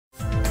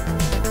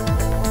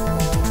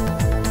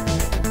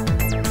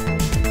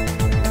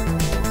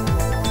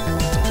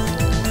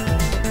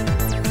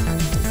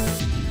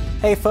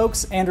Hey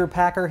folks, Andrew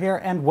Packer here,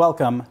 and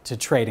welcome to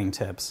Trading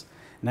Tips.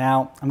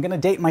 Now, I'm going to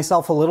date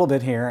myself a little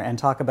bit here and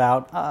talk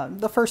about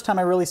the first time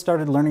I really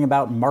started learning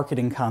about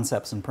marketing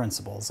concepts and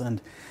principles. And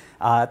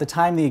at the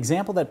time, the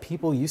example that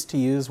people used to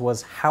use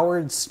was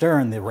Howard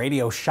Stern, the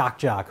radio shock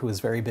jock who was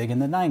very big in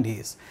the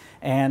 90s.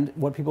 And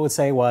what people would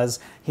say was,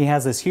 he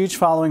has this huge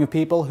following of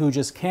people who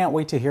just can't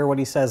wait to hear what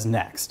he says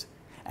next.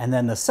 And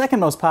then the second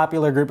most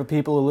popular group of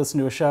people who listen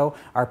to a show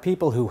are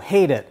people who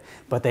hate it,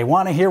 but they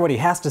want to hear what he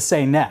has to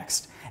say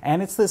next.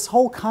 And it's this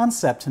whole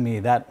concept to me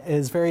that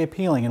is very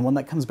appealing and one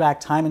that comes back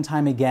time and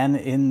time again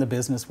in the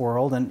business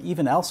world and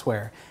even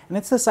elsewhere. And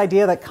it's this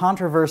idea that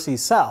controversy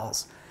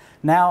sells.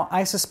 Now,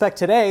 I suspect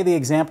today the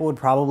example would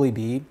probably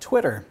be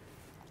Twitter.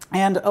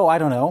 And, I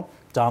don't know,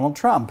 Donald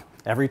Trump.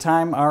 Every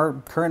time our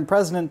current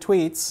president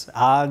tweets,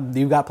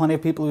 you've got plenty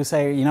of people who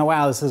say,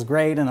 wow, this is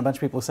great, and a bunch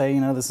of people who say,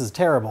 this is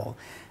terrible.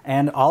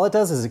 And all it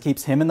does is it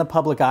keeps him in the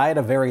public eye at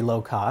a very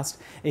low cost.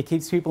 It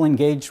keeps people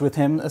engaged with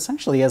him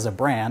essentially as a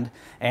brand.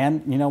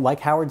 And, like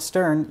Howard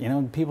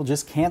Stern, people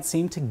just can't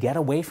seem to get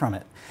away from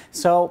it.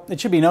 So it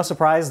should be no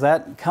surprise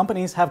that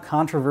companies have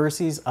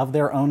controversies of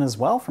their own as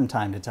well from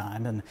time to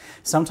time. And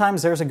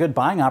sometimes there's a good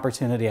buying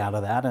opportunity out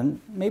of that,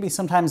 and maybe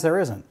sometimes there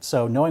isn't.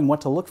 So knowing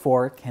what to look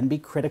for can be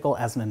critical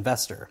as an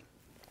investor.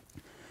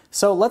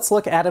 So let's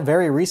look at a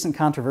very recent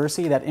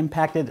controversy that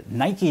impacted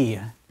Nike.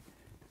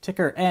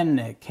 Ticker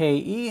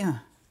NKE.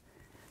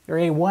 They're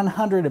a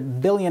 $100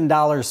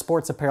 billion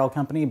sports apparel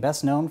company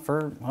best known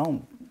for,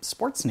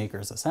 sports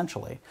sneakers,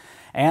 essentially.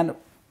 And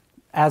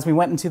as we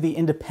went into the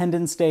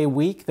Independence Day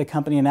week, the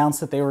company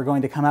announced that they were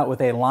going to come out with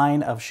a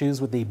line of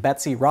shoes with the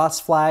Betsy Ross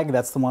flag.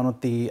 That's the one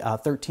with the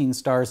 13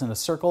 stars in a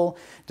circle,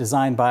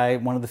 designed by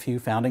one of the few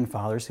founding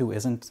fathers who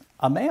isn't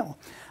a male.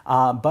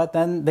 But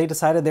then they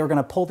decided they were going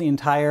to pull the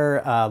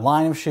entire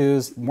line of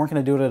shoes, weren't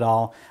going to do it at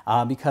all,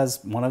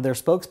 because one of their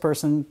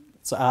spokesperson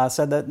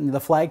said that the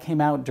flag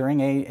came out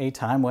during a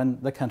time when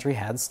the country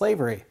had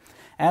slavery.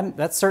 And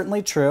that's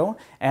certainly true,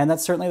 and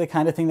that's certainly the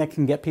kind of thing that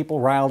can get people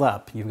riled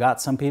up. You've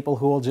got some people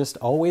who will just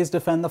always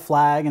defend the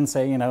flag and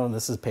say,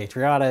 this is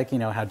patriotic,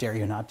 how dare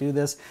you not do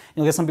this?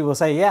 You'll get some people who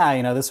say,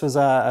 this was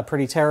a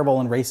pretty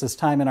terrible and racist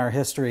time in our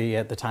history.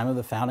 At the time of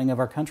the founding of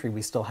our country,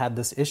 we still had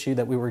this issue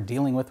that we were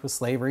dealing with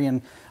slavery,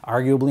 and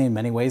arguably in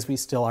many ways we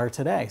still are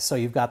today. So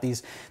you've got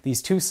these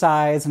two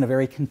sides and a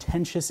very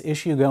contentious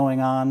issue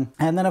going on.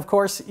 And then, of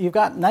course, you've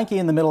got Nike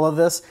in the middle of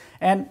this,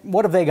 and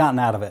what have they gotten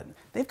out of it?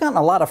 They've gotten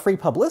a lot of free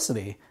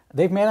publicity.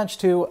 They've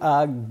managed to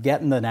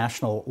get in the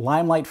national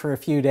limelight for a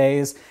few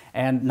days,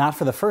 and not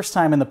for the first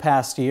time in the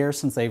past year,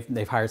 since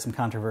they've hired some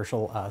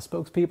controversial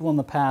spokespeople in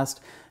the past,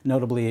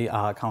 notably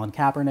Colin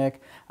Kaepernick,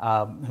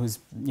 who's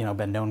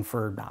been known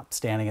for not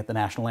standing at the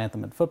national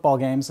anthem at football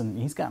games, and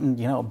he's gotten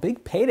a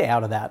big payday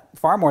out of that,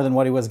 far more than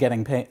what he was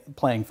getting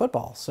playing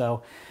football.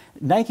 So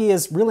Nike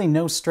is really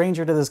no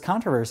stranger to this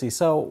controversy.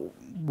 So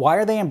why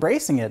are they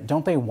embracing it?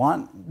 Don't they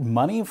want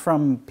money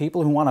from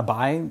people who want to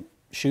buy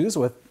shoes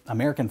with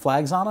American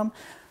flags on them?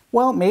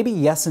 Well, maybe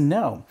yes and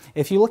no.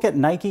 If you look at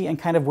Nike and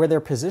kind of where they're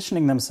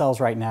positioning themselves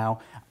right now,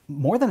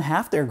 more than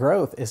half their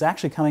growth is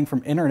actually coming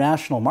from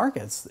international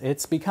markets.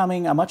 It's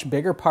becoming a much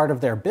bigger part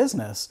of their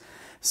business.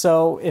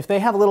 So if they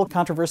have a little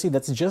controversy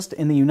that's just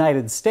in the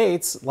United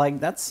States,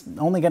 that's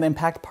only going to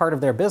impact part of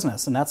their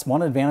business. And that's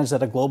one advantage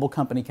that a global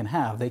company can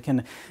have. They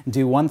can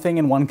do one thing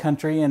in one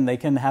country, and they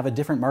can have a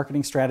different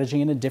marketing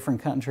strategy in a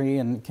different country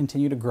and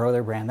continue to grow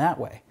their brand that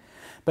way.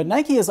 But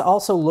Nike is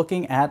also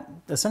looking at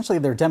essentially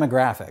their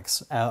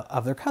demographics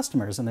of their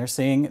customers, and they're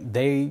seeing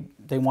they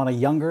want a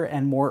younger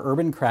and more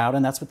urban crowd,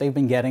 and that's what they've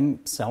been getting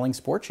selling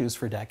sports shoes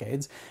for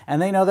decades.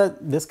 And they know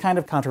that this kind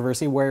of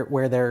controversy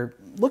where they're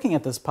looking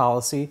at this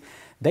policy,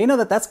 they know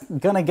that that's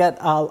going to get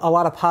a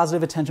lot of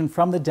positive attention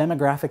from the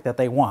demographic that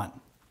they want.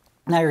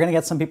 Now you're going to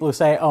get some people who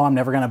say, I'm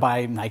never going to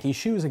buy Nike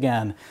shoes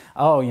again.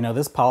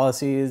 This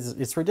policy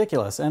it's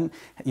ridiculous. And,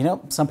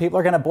 some people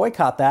are going to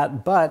boycott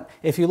that. But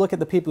if you look at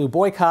the people who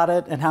boycott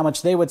it and how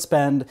much they would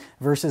spend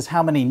versus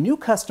how many new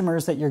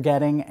customers that you're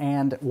getting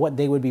and what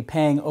they would be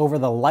paying over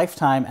the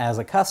lifetime as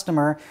a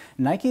customer,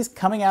 Nike's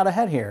coming out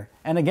ahead here.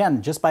 And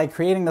again, just by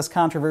creating this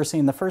controversy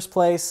in the first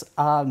place,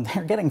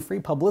 they're getting free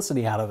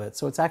publicity out of it.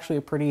 So it's actually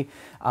a pretty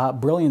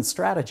brilliant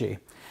strategy.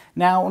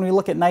 Now, when we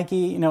look at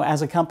Nike,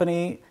 as a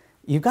company,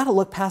 you've got to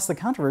look past the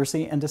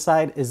controversy and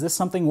decide, is this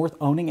something worth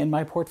owning in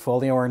my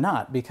portfolio or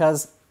not?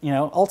 Because,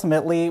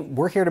 ultimately,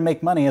 we're here to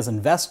make money as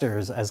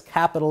investors, as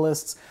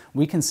capitalists.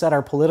 We can set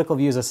our political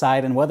views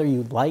aside, and whether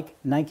you like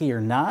Nike or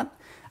not,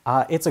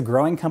 it's a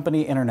growing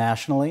company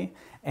internationally,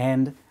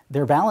 and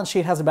their balance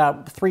sheet has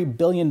about $3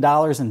 billion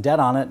in debt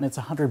on it, and it's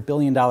a $100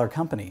 billion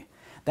company.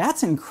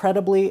 That's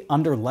incredibly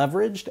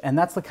under-leveraged, and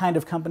that's the kind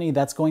of company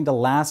that's going to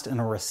last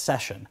in a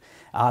recession.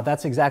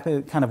 That's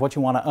exactly kind of what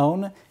you want to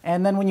own.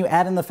 And then when you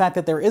add in the fact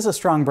that there is a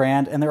strong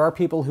brand and there are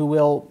people who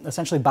will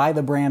essentially buy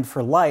the brand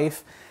for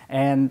life,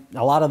 And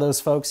a lot of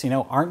those folks,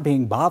 aren't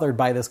being bothered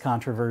by this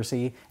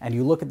controversy. And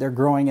you look at their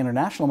growing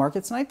international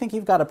markets, and I think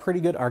you've got a pretty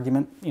good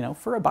argument,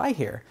 for a buy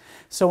here.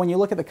 So when you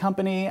look at the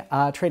company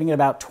trading at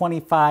about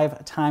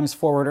 25 times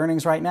forward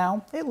earnings right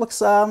now, it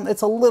looks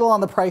it's a little on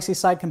the pricey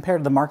side compared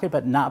to the market,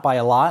 but not by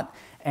a lot.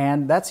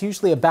 And that's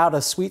usually about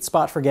a sweet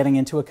spot for getting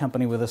into a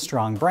company with a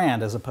strong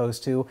brand, as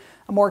opposed to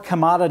a more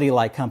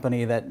commodity-like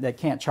company that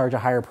can't charge a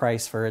higher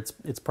price for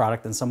its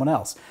product than someone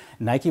else.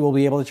 Nike will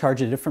be able to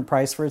charge a different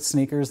price for its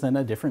sneakers than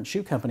a different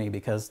shoe company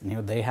because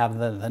they have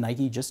the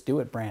Nike Just Do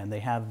It brand.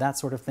 They have that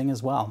sort of thing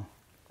as well.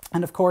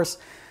 And of course,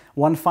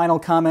 one final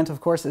comment,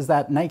 of course, is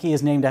that Nike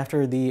is named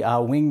after the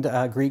winged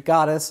Greek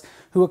goddess,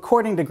 who,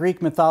 according to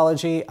Greek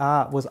mythology,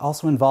 was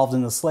also involved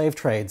in the slave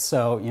trade.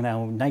 So,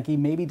 Nike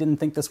maybe didn't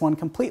think this one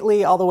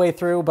completely all the way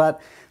through,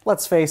 but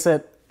let's face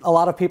it, a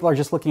lot of people are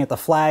just looking at the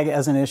flag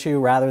as an issue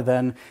rather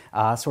than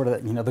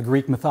the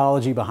Greek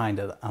mythology behind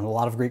it. And a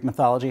lot of Greek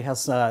mythology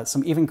has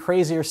some even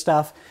crazier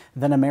stuff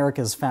than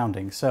America's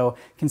founding. So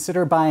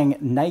consider buying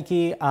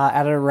Nike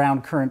at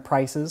around current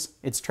prices.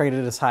 It's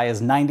traded as high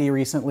as 90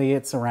 recently.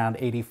 It's around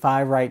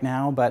 85 right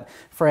now. But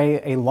for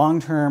a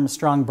long-term,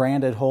 strong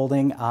branded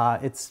holding,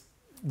 it's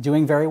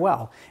doing very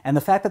well. And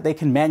the fact that they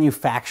can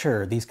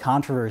manufacture these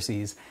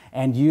controversies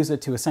and use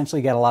it to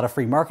essentially get a lot of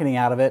free marketing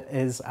out of it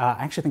is, I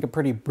actually think, a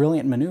pretty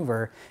brilliant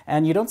maneuver.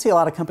 And you don't see a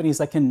lot of companies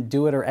that can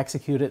do it or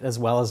execute it as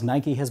well as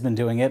Nike has been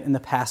doing it in the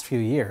past few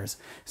years.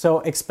 So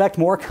expect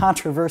more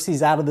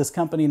controversies out of this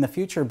company in the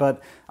future, but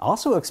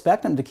also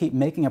expect them to keep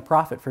making a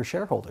profit for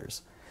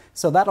shareholders.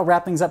 So that'll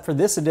wrap things up for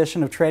this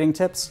edition of Trading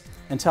Tips.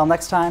 Until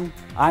next time,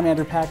 I'm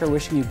Andrew Packer,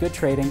 wishing you good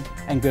trading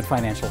and good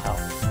financial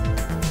health.